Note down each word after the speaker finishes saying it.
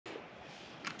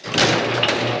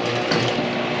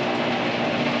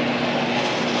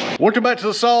Welcome back to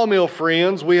the Sawmill,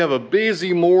 friends. We have a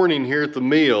busy morning here at the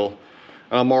mill.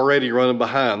 I'm already running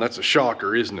behind. That's a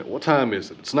shocker, isn't it? What time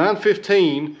is it? It's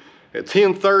 9:15. At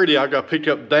 10:30, I got to pick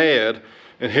up Dad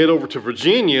and head over to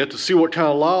Virginia to see what kind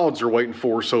of logs are waiting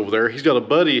for us over there. He's got a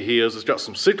buddy of his that's got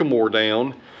some sycamore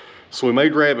down. So we may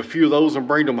grab a few of those and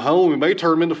bring them home. We may turn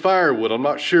them into firewood. I'm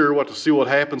not sure. We'll have to see what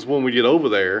happens when we get over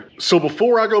there. So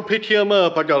before I go pick him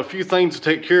up, I got a few things to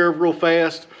take care of real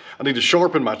fast. I need to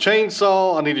sharpen my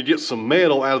chainsaw. I need to get some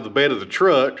metal out of the bed of the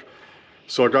truck.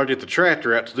 So I gotta get the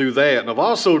tractor out to do that. And I've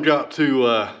also got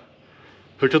to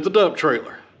hook up the dump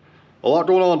trailer. A lot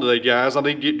going on today, guys. I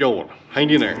need to get going. Hang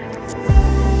in there.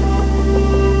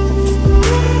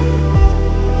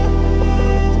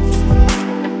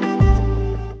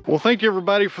 Well, thank you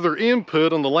everybody for their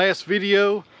input on the last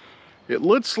video. It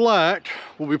looks like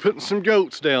we'll be putting some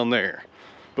goats down there.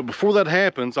 But before that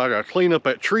happens, I gotta clean up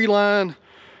that tree line.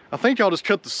 I think I'll just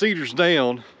cut the cedars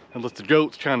down and let the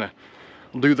goats kind of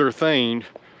do their thing.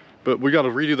 But we got to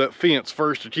redo that fence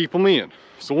first to keep them in.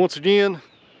 So once again,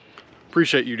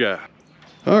 appreciate you guys.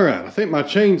 All right, I think my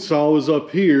chainsaw is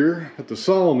up here at the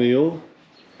sawmill.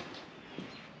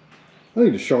 I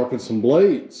need to sharpen some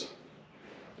blades.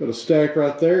 Got a stack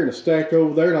right there and a stack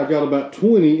over there, and I've got about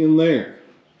 20 in there.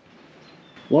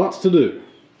 Lots to do.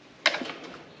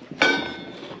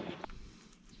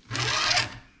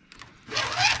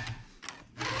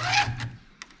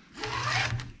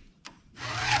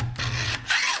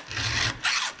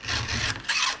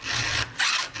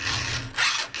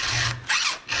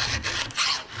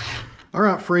 All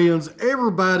right, friends,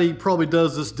 everybody probably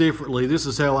does this differently. This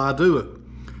is how I do it.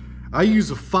 I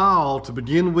use a file to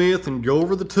begin with and go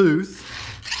over the tooth.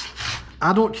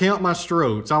 I don't count my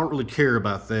strokes. I don't really care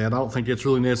about that. I don't think it's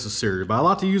really necessary, but I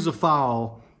like to use a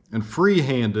file and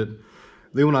freehand it.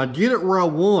 Then when I get it where I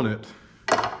want it,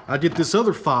 I get this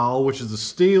other file, which is the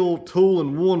steel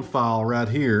tool-in-one file right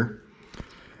here,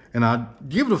 and I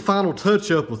give it a final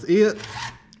touch up with it.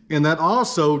 And that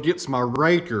also gets my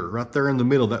raker right there in the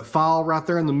middle. That file right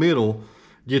there in the middle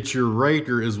gets your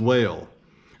raker as well.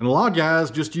 And a lot of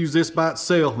guys just use this by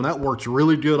itself, and that works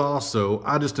really good also.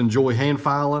 I just enjoy hand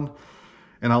filing,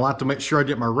 and I like to make sure I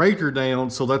get my raker down,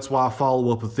 so that's why I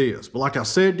follow up with this. But like I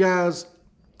said, guys,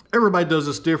 everybody does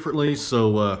this differently,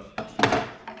 so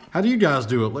how do you guys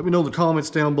do it? Let me know in the comments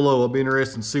down below. I'll be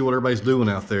interested to see what everybody's doing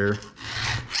out there.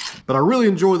 But I really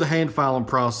enjoy the hand filing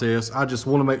process. I just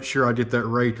want to make sure I get that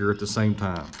raker at the same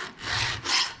time.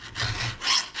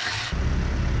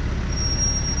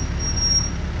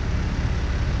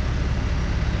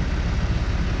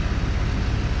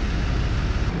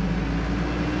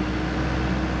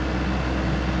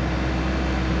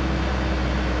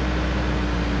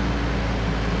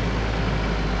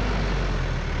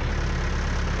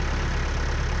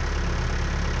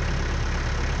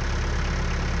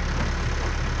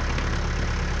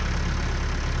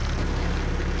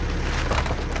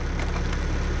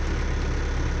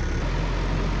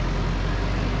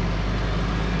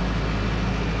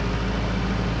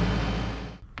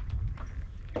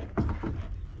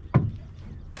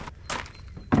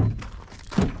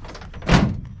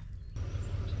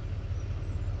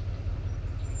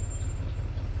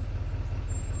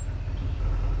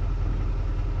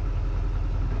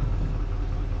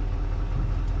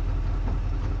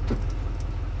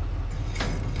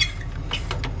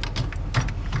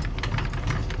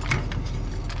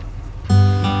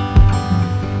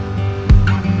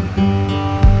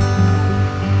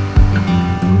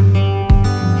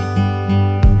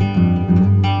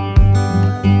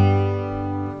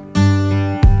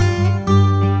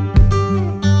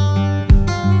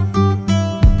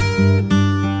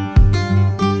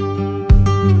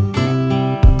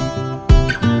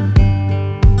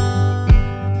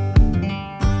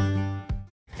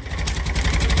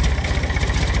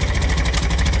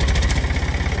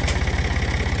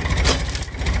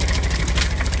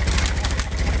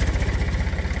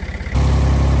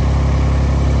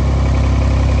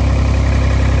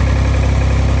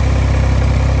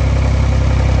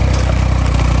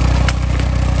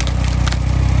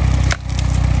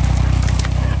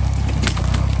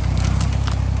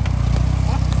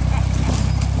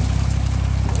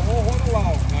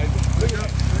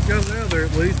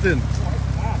 At least in.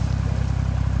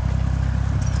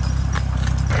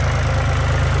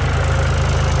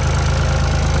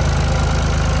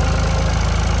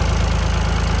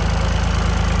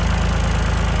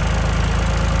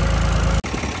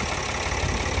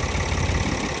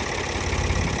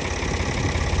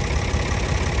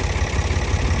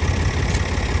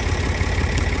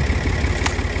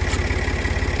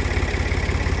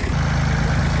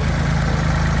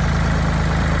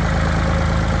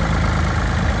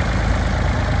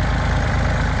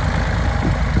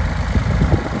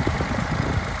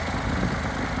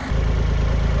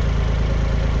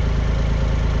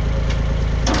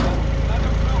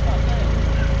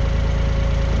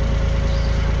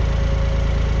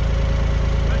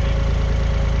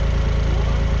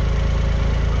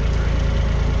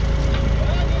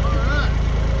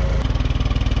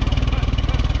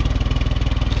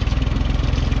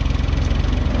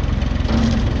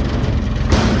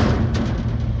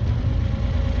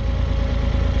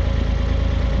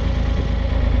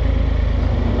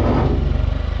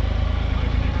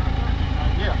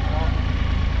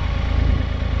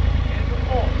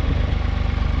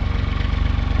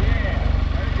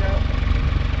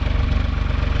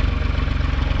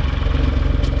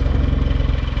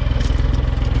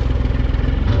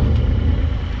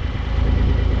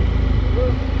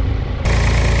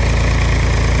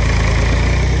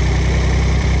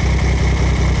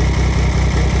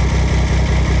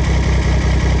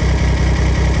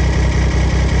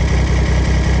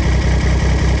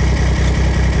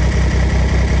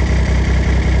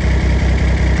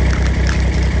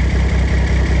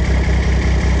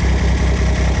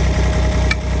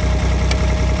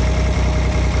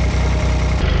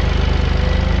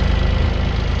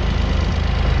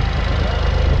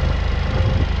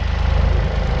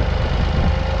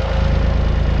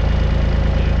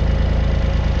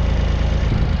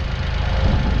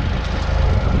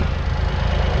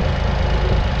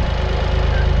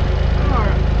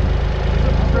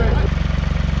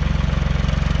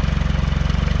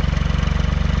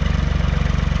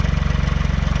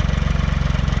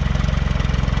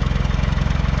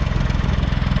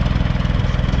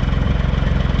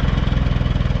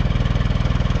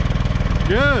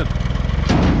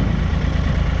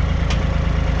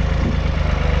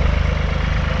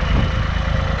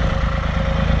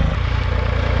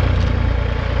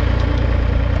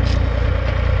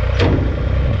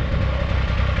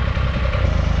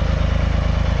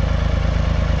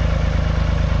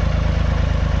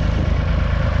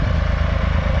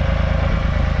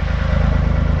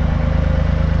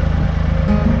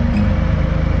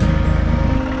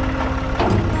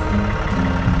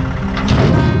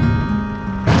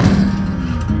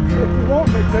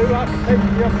 Here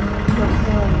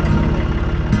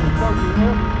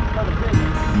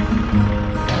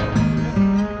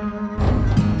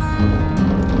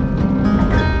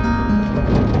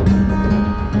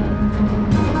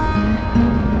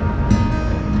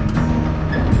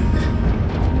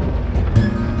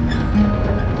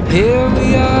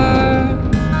we are,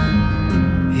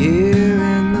 here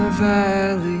in the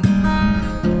valley,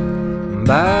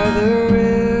 by the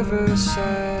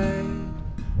riverside.